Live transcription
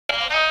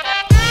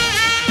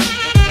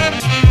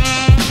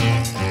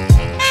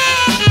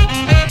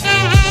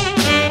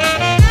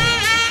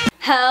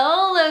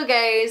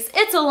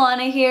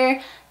Alana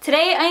here.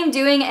 Today I'm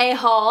doing a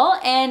haul,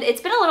 and it's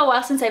been a little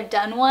while since I've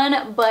done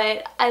one,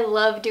 but I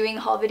love doing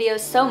haul videos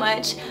so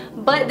much.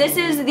 But this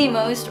is the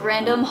most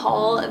random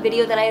haul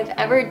video that I have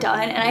ever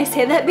done, and I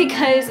say that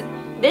because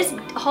this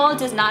haul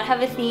does not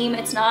have a theme.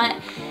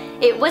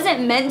 It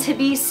wasn't meant to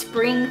be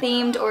spring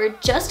themed or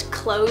just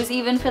clothes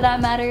even for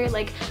that matter.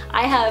 Like,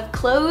 I have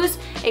clothes,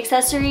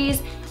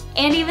 accessories,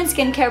 and even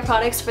skincare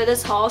products for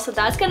this haul, so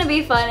that's gonna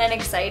be fun and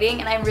exciting,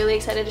 and I'm really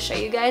excited to show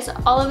you guys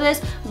all of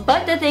this.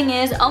 But the thing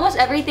is, almost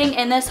everything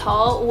in this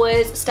haul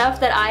was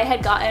stuff that I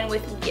had gotten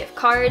with gift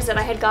cards that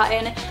I had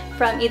gotten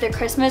from either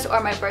Christmas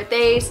or my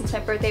birthday, since my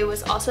birthday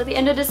was also at the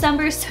end of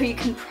December, so you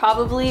can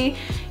probably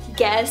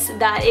guess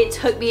that it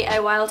took me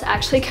a while to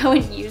actually go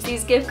and use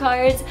these gift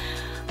cards.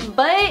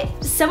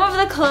 But some of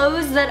the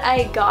clothes that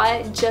I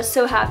got just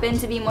so happened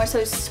to be more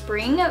so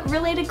spring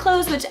related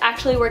clothes, which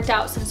actually worked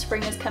out since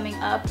spring is coming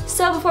up.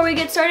 So before we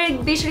get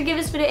started, be sure to give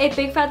this video a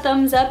big fat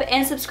thumbs up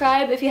and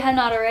subscribe if you had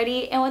not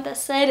already. And with that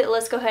said,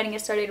 let's go ahead and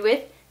get started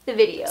with the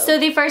video. So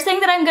the first thing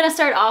that I'm gonna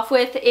start off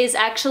with is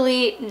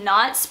actually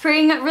not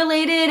spring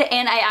related,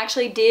 and I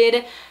actually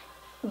did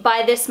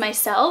buy this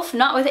myself,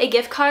 not with a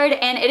gift card,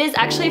 and it is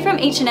actually from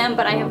H&M,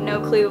 but I have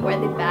no clue where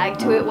the bag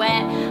to it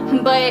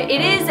went. But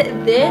it is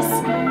this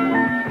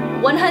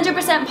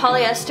 100%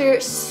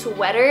 polyester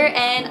sweater,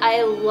 and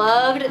I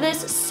loved this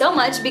so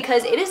much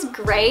because it is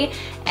gray,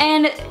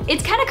 and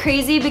it's kind of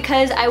crazy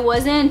because I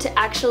wasn't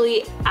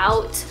actually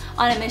out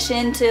on a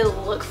mission to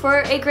look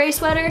for a gray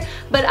sweater,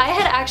 but I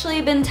had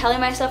actually been telling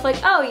myself like,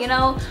 oh, you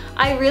know,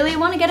 I really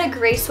want to get a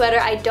gray sweater.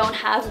 I don't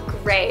have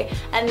gray.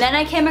 And then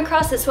I came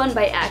across this one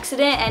by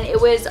accident, and it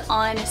was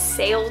on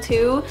sale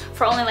too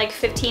for only like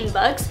 15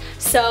 bucks.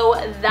 So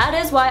that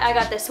is why I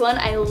got this one.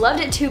 I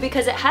loved it too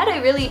because it had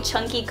a really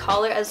chunky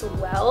collar as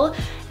well,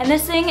 and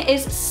this thing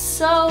is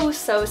so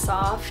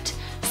soft.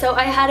 So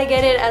I had to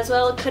get it as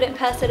well, couldn't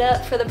pass it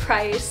up for the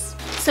price.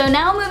 So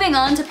now moving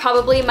on to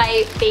probably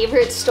my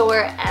favorite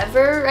store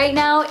ever right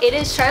now, it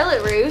is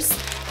Charlotte Russe,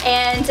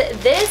 and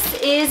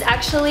this is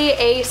actually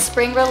a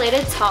spring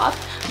related top,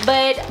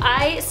 but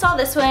I saw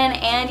this one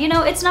and you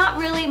know, it's not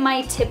really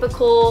my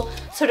typical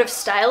sort of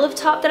style of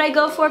top that I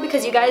go for,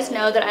 because you guys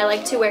know that I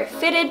like to wear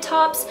fitted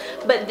tops,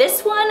 but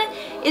this one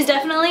is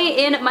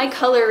definitely in my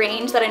color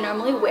range that I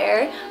normally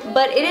wear.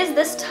 But it is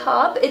this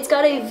top. It's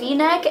got a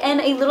v-neck and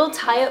a little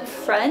tie up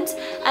front,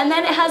 and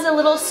then it has a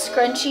little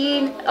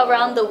scrunchie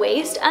around the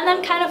waist and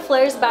then kind of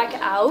flares back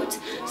out.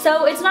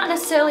 So it's not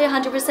necessarily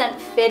 100%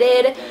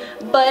 fitted,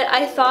 but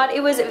I thought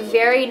it was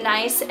very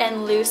nice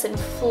and loose and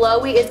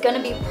flowy. It's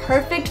gonna be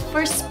perfect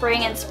for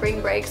spring and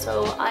spring break,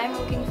 so I'm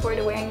looking forward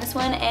to wearing this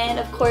one. And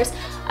of course,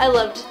 I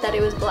loved that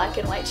it was black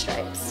and white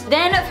stripes.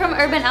 Then from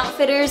Urban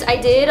Outfitters,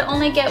 I did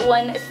only get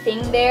one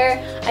thing there.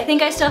 I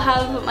think I still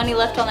have money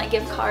left on that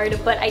gift card,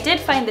 but I did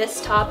find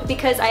this top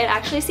because I had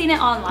actually seen it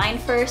online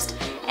first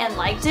and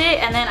liked it,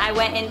 and then I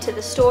went into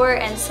the store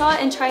and saw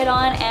it and tried it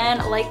on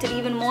and liked it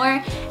even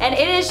more. And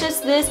it is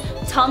just this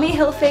Tommy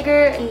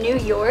Hilfiger New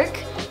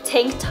York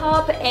tank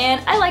top,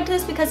 and I liked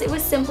this because it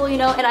was simple, you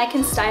know, and I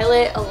can style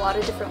it a lot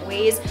of different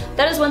ways.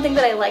 That is one thing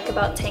that I like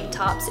about tank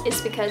tops,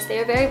 is because they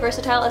are very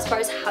versatile as far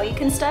as how you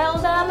can style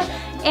them.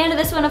 And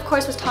this one of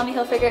course was Tommy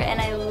Hilfiger, and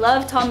I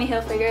love Tommy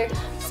Hilfiger,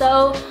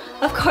 so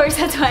of course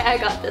that's why I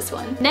got this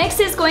one. Next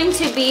is going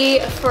to be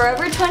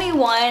Forever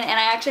 21, and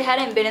I actually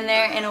hadn't been in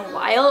there in a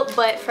while,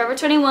 but Forever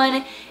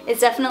 21 is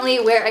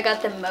definitely where I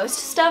got the most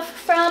stuff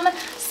from.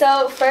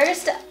 So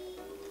first,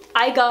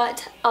 I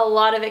got a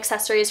lot of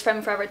accessories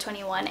from Forever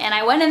 21, and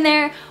I went in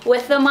there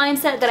with the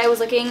mindset that I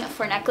was looking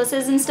for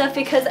necklaces and stuff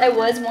because I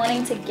was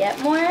wanting to get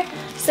more.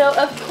 So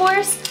of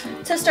course,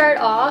 to start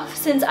off,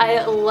 since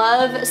I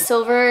love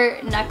silver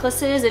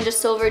necklaces and just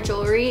silver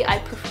jewelry,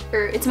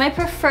 it's my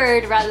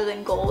preferred rather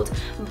than gold,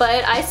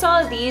 but I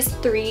saw these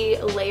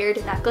 3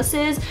 layered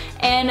necklaces,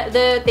 and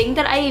the thing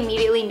that I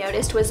immediately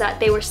noticed was that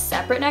they were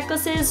separate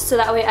necklaces, so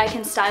that way I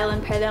can style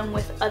and pair them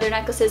with other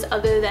necklaces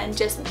other than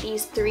just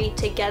these 3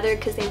 together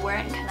because they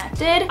weren't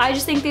connected. I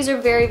just think these are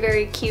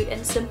very cute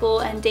and simple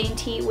and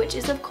dainty, which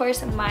is of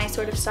course my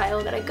sort of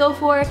style that I go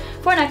for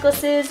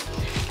necklaces.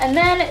 And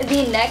then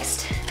the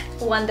next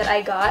one that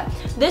I got,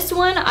 this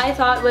one I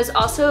thought was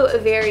also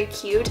very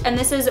cute, and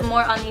this is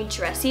more on the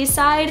dressy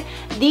side.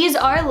 These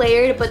are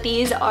layered, but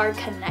these are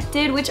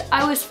connected, which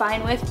I was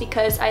fine with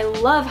because I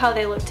love how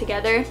they look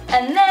together.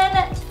 And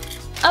then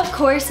of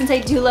course, since I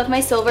do love my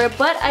silver,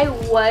 but I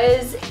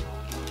was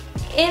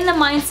in the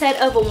mindset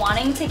of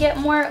wanting to get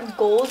more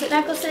gold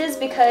necklaces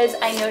because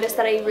I noticed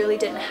that I really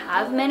didn't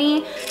have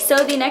many.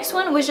 So the next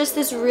one was just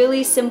this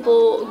really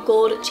simple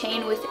gold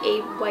chain with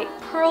a white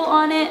pearl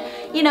on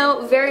it. You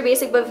know, very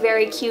basic but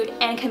very cute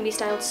and can be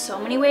styled so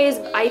many ways.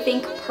 I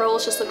think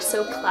pearls just look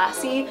so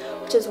classy,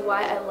 which is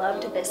why I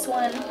loved this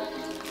one.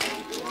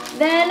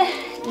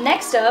 Then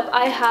next up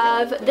I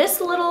have this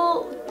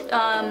little,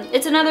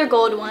 it's another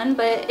gold one,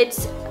 but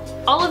it's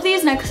all of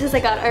these necklaces I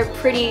got are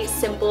pretty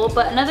simple,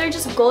 but another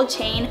just gold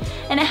chain,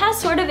 and it has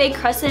sort of a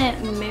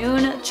crescent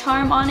moon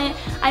charm on it.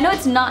 I know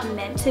it's not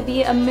meant to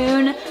be a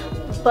moon,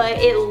 but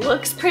it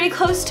looks pretty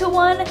close to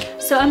one,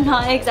 so I'm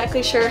not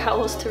exactly sure how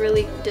else to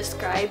really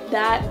describe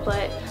that,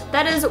 but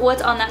that is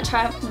what's on that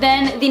charm.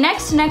 Then the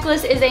next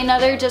necklace is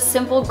another just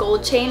simple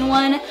gold chain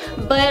one,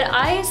 but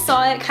I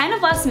saw it kind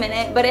of last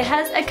minute, but it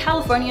has a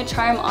California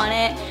charm on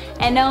it.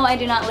 And no, I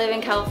do not live in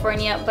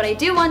California, but I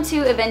do want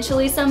to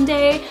eventually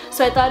someday,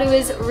 so I thought it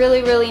was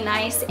really, really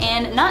nice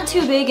and not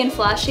too big and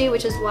flashy,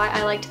 which is why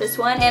I liked this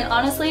one. And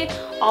honestly,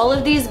 all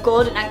of these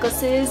gold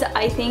necklaces,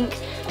 I think,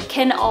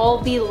 can all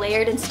be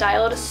layered and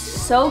styled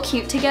so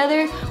cute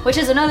together, which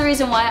is another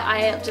reason why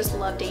I just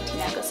love dainty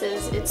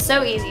necklaces. It's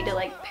so easy to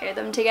like pair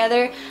them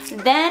together.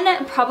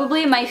 Then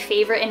probably my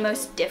favorite and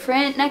most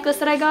different necklace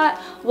that I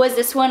got was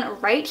this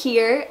one right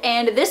here,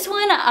 and this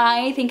one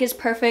I think is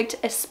perfect,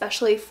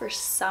 especially for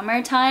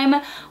summertime,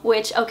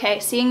 which,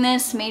 okay, seeing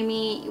this made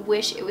me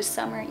wish it was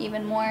summer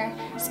even more,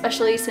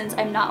 especially since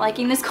I'm not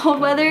liking this cold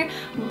weather.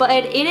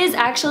 But it is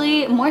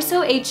actually more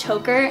so a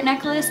choker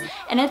necklace,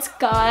 and it's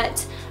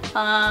got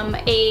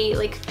a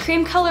like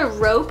cream color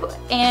rope,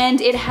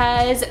 and it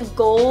has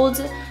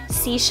gold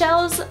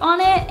seashells on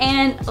it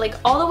and like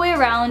all the way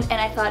around, and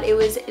I thought it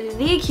was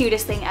the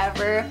cutest thing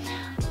ever,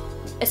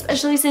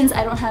 especially since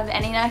I don't have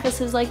any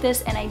necklaces like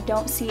this and I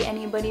don't see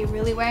anybody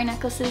really wearing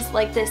necklaces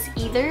like this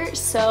either.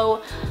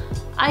 So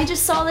I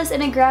just saw this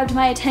and it grabbed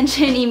my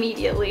attention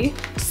immediately.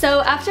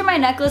 So after my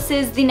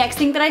necklaces, the next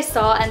thing that I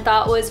saw and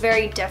thought was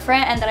very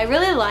different and that I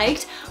really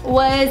liked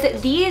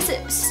was these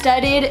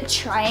studded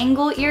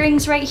triangle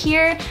earrings right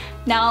here.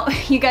 Now,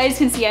 you guys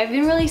can see I've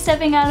been really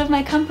stepping out of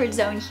my comfort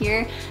zone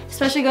here,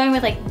 especially going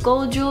with like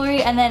gold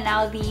jewelry and then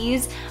now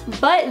these.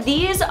 But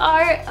these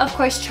are, of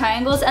course,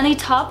 triangles, and the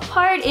top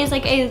part is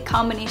like a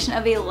combination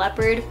of a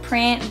leopard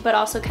print but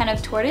also kind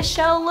of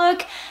tortoiseshell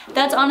look.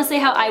 That's honestly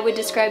how I would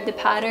describe the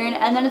pattern.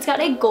 And then it's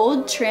got a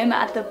gold trim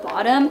at the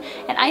bottom,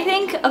 and I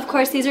think, of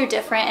course, these are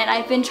different, and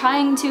I've been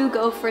trying to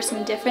go for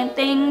some different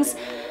things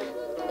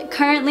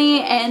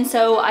currently, and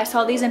so I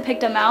saw these and picked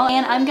them out,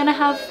 and I'm gonna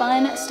have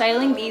fun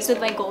styling these with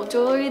my gold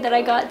jewelry that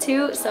I got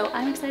too, so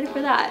I'm excited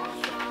for that.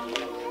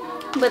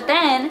 But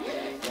then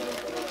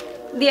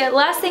the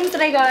last things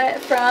that I got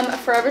from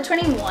Forever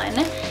 21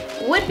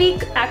 would be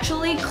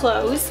actually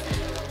clothes.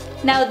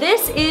 Now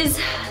this is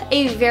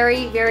a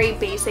very, very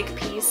basic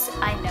piece,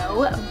 I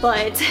know,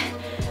 but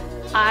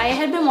I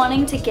had been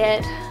wanting to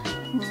get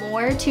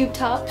more tube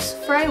tops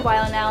for a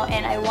while now,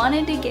 and I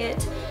wanted to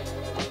get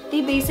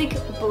the basic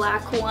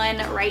black one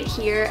right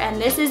here, and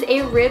this is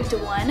a ribbed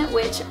one,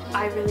 which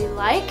I really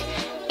like,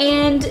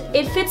 and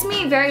it fits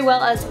me very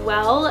well as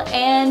well.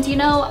 And you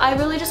know, I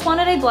really just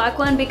wanted a black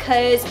one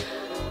because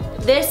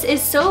this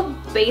is so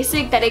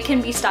basic that it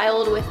can be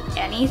styled with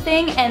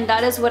anything, and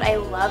that is what I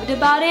loved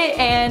about it,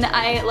 and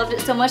I loved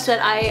it so much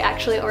that I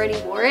actually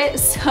already wore it.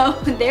 So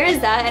there is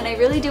that, and I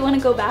really do want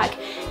to go back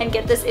and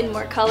get this in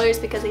more colors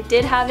because I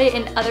did have it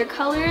in other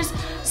colors.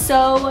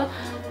 So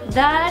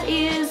that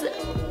is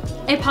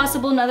a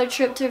possible another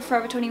trip to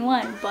Forever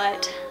 21,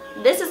 but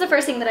this is the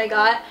first thing that I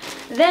got.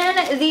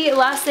 Then the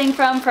last thing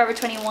from Forever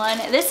 21,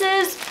 this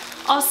is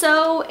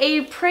also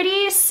a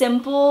pretty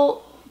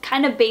simple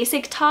kind of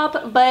basic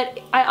top, but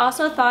I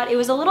also thought it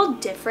was a little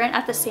different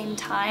at the same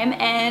time,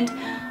 and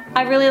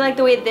I really like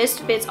the way this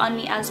fits on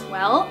me as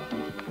well.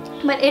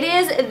 But it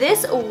is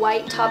this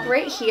white top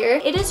right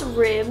here. It is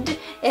ribbed.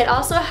 It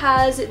also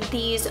has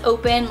these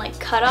open like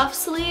cutoff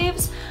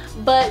sleeves,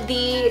 but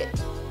the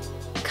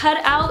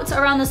cutouts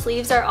around the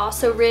sleeves are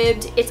also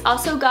ribbed. It's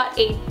also got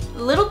a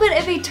little bit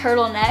of a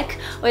turtleneck,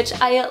 which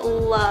I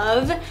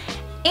love.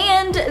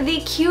 And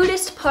the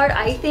cutest part,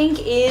 I think,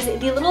 is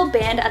the little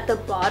band at the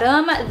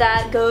bottom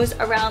that goes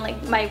around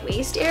like my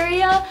waist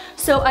area.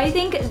 So I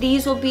think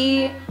these will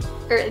be,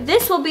 or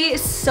this will be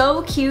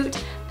so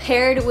cute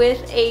paired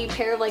with a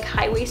pair of like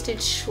high-waisted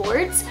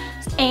shorts,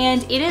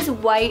 and it is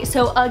white,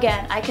 so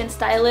again, I can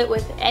style it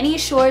with any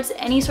shorts,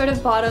 any sort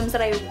of bottoms that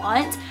I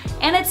want,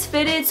 and it's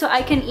fitted, so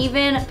I can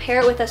even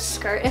pair it with a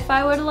skirt if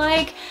I would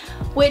like,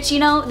 which, you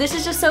know, this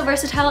is just so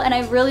versatile. And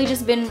I've really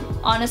just been,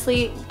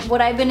 honestly,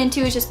 what I've been into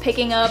is just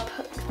picking up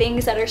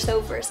things that are so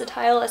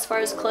versatile as far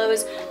as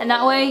clothes, and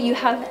that way you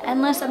have an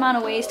endless amount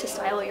of ways to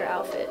style your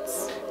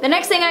outfits. The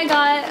next thing I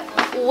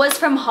got was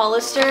from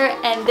Hollister,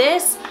 and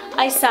this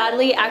I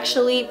sadly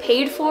actually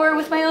paid for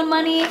with my own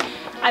money.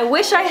 I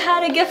wish I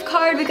had a gift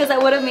card because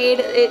that would have made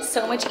it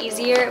so much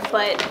easier,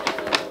 but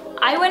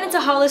I went into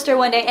Hollister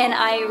one day, and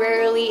I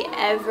rarely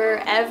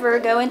ever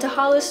go into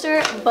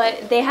Hollister,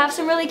 but they have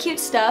some really cute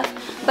stuff.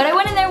 But I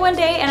went in there one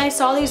day and I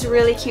saw these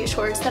really cute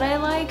shorts that I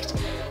liked,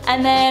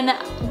 and then,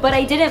 but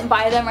I didn't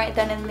buy them right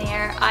then and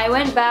there. I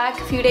went back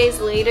a few days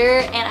later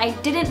and I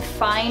didn't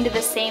find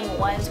the same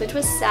ones, which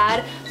was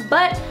sad,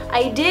 but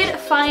I did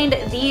find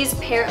these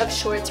pair of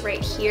shorts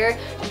right here.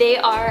 They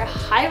are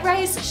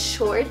high-rise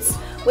shorts,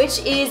 which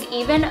is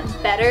even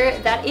better.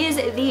 That is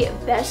the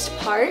best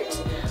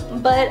part.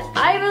 But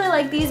I really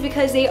like these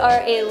because they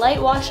are a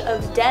light wash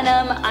of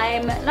denim.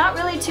 I'm not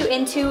really too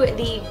into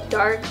the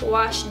dark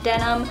wash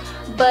denim,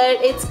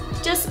 but it's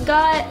just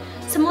got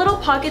some little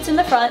pockets in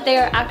the front. They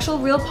are actual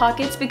real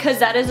pockets because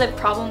that is a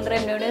problem that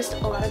I've noticed.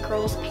 A lot of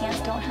girls' pants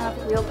don't have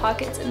real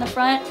pockets in the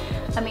front.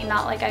 I mean,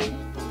 not like I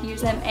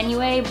use them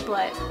anyway,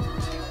 but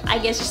I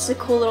guess it's just a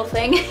cool little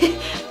thing.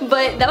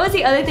 But that was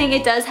the other thing.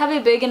 It does have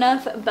a big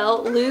enough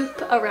belt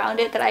loop around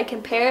it that I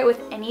can pair it with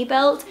any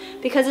belt,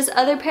 because this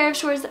other pair of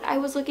shorts that I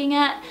was looking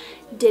at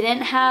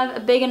didn't have a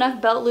big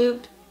enough belt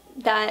loop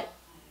that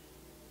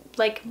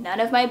like none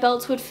of my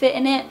belts would fit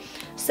in it.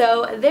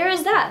 So there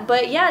is that.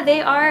 But yeah,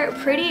 they are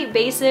pretty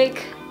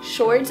basic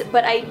shorts,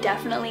 but I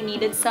definitely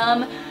needed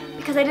some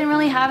because I didn't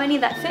really have any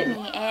that fit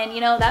me, and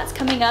you know, that's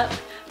coming up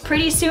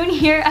pretty soon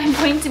here. I'm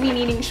going to be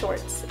needing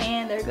shorts,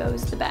 and there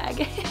goes the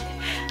bag.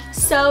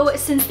 So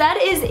since that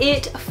is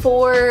it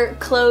for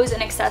clothes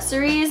and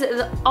accessories,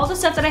 all the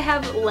stuff that I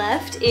have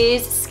left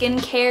is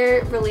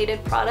skincare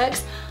related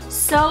products.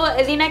 So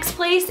the next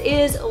place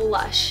is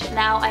Lush.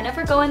 Now I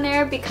never go in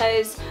there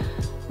because,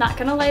 not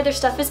gonna lie, their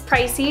stuff is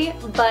pricey,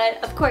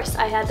 but of course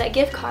I had that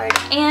gift card,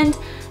 and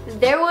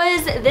there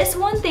was this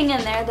one thing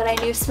in there that I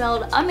knew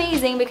smelled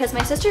amazing because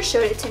my sister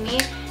showed it to me,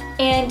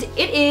 and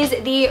it is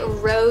the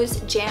Rose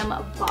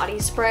Jam body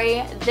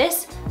spray.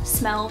 This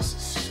smells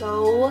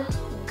so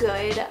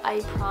good,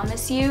 I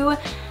promise you.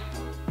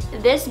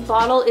 This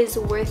bottle is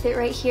worth it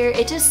right here.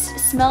 It just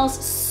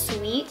smells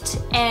sweet,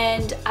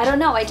 and I don't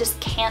know, I just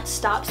can't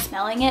stop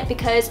smelling it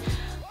because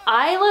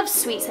I love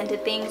sweet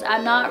scented things.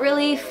 I'm not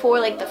really for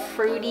like the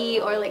fruity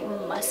or like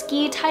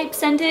musky type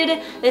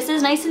scented. This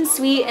is nice and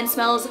sweet and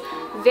smells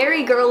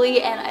very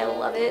girly, and I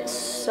love it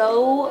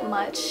so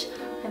much.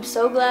 I'm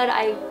so glad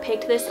I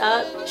picked this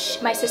up.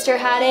 My sister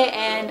had it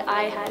and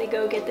I had to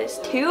go get this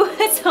too.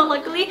 So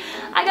luckily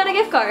I got a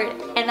gift card,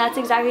 and that's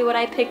exactly what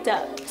I picked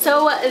up.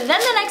 So then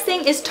the next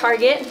thing is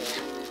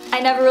Target. I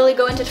never really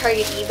go into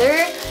Target either,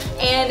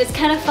 and it's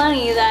kind of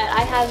funny that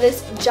I have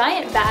this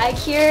giant bag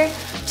here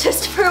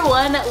just for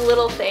one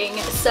little thing.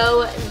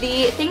 So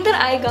the thing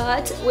that I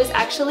got was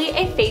actually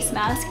a face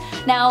mask.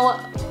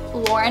 Now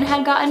Lauren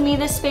had gotten me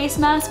this face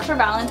mask for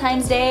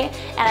Valentine's Day,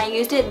 and I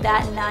used it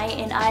that night,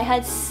 and I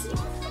had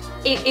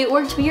it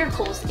worked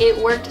miracles. It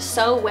worked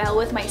so well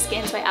with my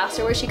skin, so I asked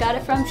her where she got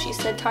it from. She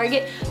said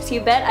Target, so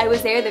you bet I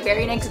was there the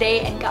very next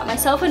day and got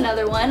myself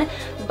another one.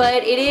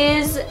 But it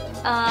is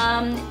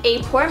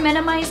a pore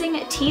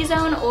minimizing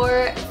T-zone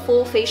or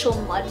full facial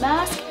mud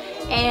mask,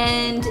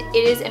 and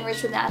it is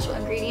enriched with natural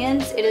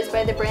ingredients. It is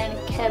by the brand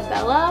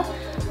Cuellar.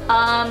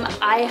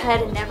 I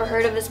had never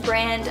heard of this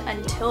brand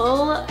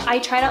until I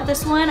tried out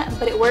this one,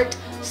 but it worked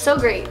so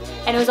great,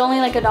 and it was only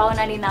like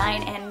 $1.99,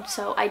 and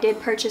so I did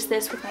purchase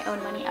this with my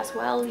own money as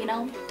well, you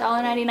know,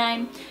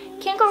 $1.99.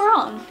 Can't go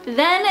wrong.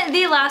 Then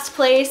the last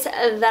place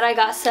that I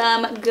got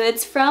some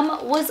goods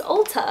from was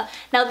Ulta.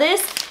 Now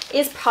this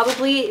is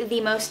probably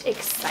the most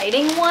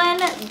exciting one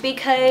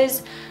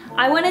because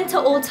I went into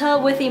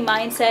Ulta with the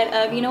mindset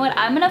of, you know what,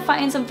 I'm gonna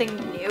find something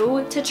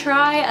new to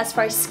try as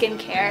far as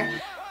skincare,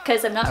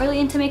 because I'm not really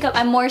into makeup.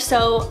 I'm more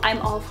so, I'm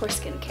all for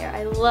skincare.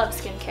 I love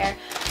skincare.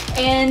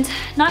 And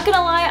not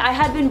gonna lie, I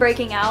had been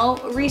breaking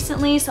out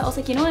recently, so I was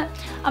like, you know what,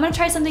 I'm gonna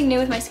try something new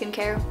with my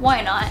skincare.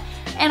 Why not?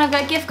 And I've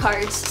got gift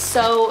cards,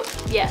 so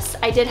yes,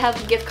 I did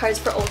have gift cards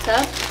for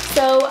Ulta.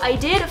 So I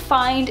did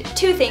find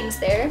two things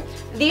there.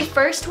 The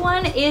first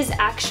one is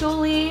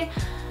actually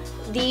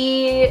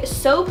the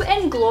Soap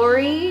and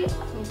Glory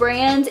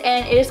brand,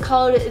 and it is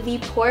called the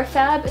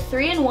PoreFab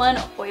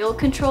 3-in-1 Oil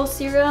Control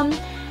Serum.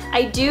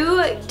 I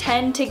do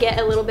tend to get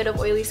a little bit of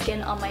oily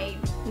skin on my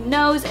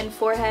nose and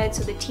forehead,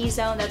 so the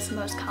T-zone, that's the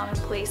most common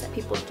place that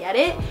people get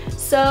it.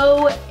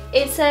 So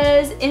it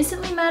says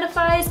instantly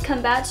mattifies,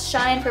 combats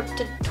shine for up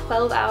to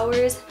 12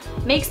 hours,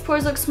 makes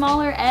pores look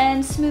smaller,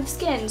 and smooth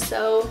skin.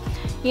 So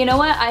you know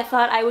what, I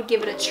thought I would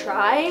give it a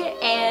try,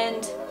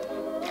 and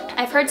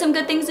I've heard some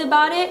good things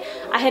about it.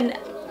 I had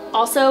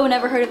also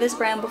never heard of this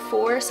brand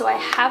before, so I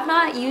have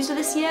not used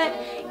this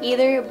yet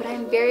either, but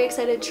I'm very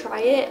excited to try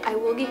it. I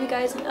will give you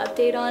guys an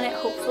update on it,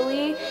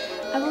 hopefully.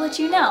 I will let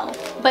you know.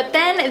 But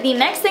then the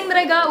next thing that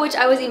I got, which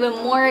I was even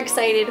more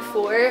excited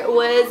for,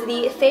 was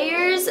the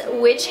Thayer's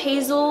Witch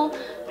Hazel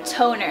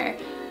Toner.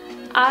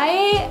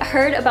 I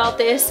heard about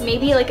this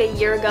maybe like a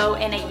year ago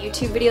in a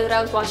YouTube video that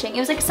I was watching. It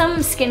was like some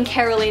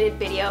skincare related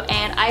video,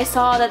 and I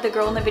saw that the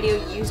girl in the video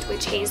used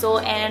witch hazel,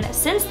 and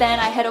since then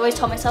I had always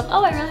told myself,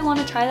 oh, I really want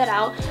to try that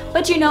out.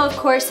 But you know, of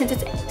course, since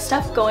it's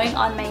stuff going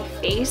on my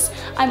face,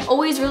 I'm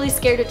always really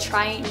scared to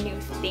try new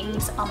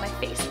things on my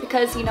face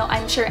because, you know,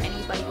 I'm sure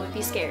anybody would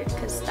be scared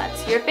because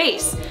that's your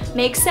face.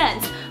 Makes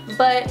sense.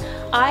 But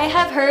I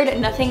have heard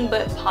nothing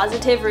but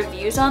positive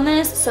reviews on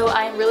this, so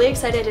I'm really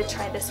excited to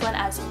try this one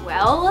as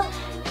well.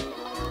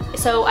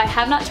 So I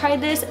have not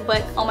tried this,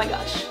 but oh my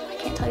gosh, I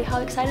can't tell you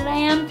how excited I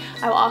am.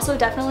 I will also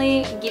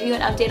definitely give you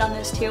an update on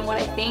this too and what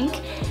I think,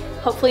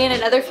 hopefully in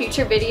another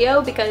future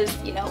video, because,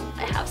 you know,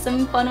 I have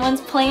some fun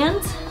ones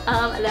planned.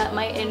 that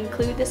might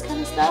include this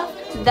kind of stuff.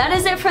 That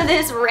is it for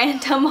this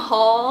random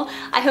haul.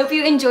 I hope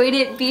you enjoyed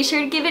it. Be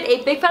sure to give it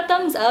a big fat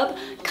thumbs up.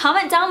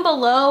 Comment down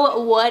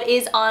below what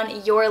is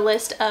on your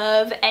list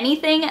of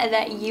anything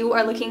that you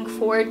are looking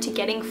forward to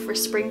getting for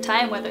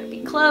springtime, whether it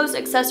be clothes,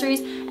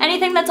 accessories,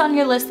 anything that's on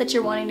your list that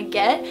you're wanting to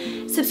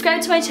get.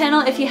 Subscribe to my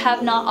channel if you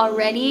have not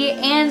already,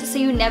 and so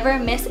you never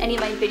miss any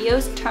of my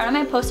videos, turn on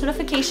my post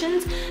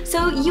notifications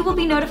so you will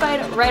be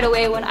notified right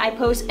away when I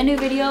post a new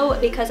video,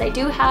 because I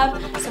do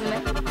have some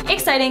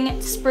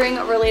exciting spring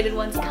related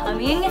ones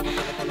coming.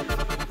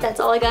 That's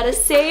all I gotta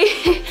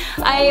say.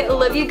 I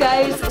love you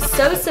guys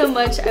so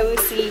much. I will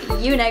see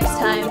you next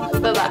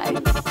time. Bye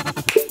bye.